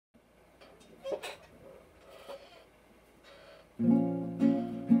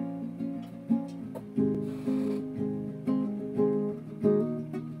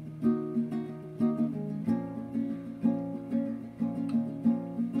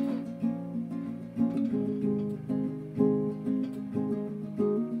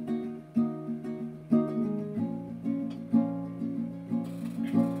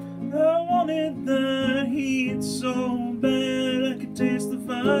I wanted the heat so bad I could taste the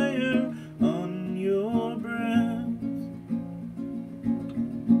fire on your breath.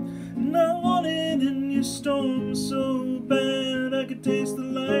 And I wanted in your storm so bad I could taste the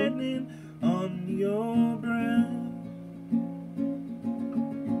lightning on your breath.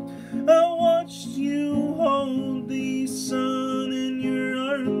 I watched you hold the sun in your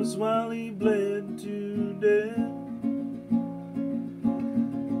arms while he bled to death.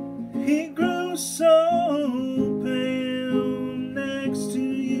 He grew so pale next to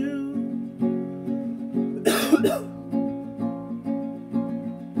you.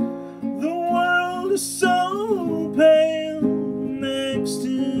 The world is so pale next to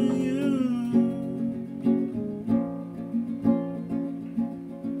you.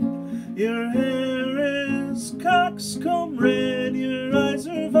 Your hair is coxcomb red, your eyes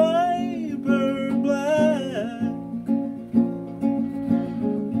are viper black.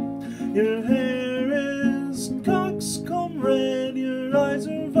 Your hair is coxcomb red, your eyes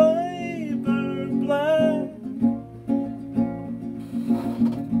are viper black.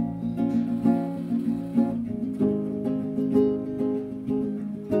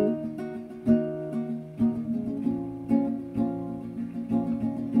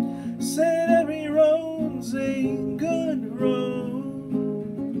 Said every road's a good road.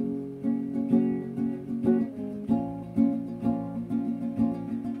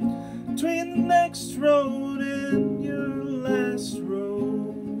 Between the next road and your last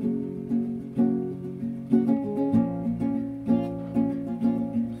road,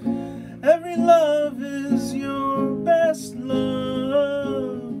 every love is your best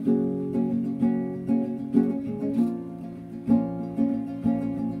love.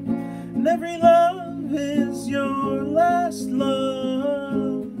 And every love is your last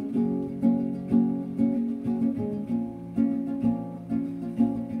love.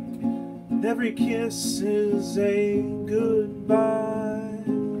 And every kiss is a goodbye.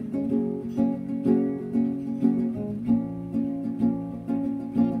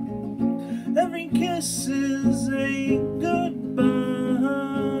 Every kiss is a goodbye.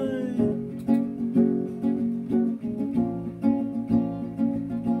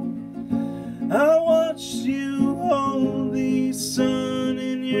 I watched you hold the sun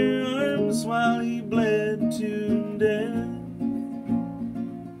in your arms while he bled to death.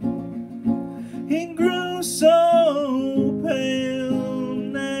 He grew so pale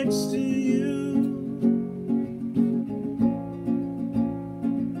next to you.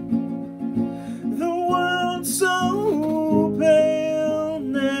 The world's so pale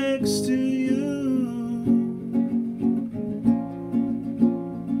next to you.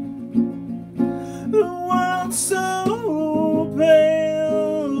 The world's so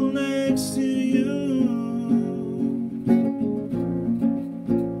pale next to you.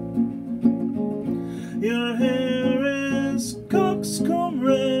 Your hair is coxcomb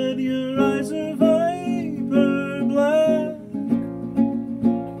red, your eyes are viper black.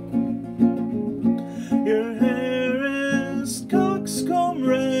 Your hair is coxcomb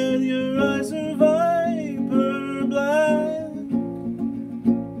red, your eyes are viper black.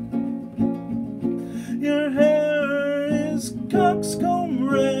 Your hair is coxcomb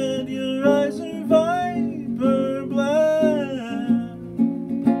red.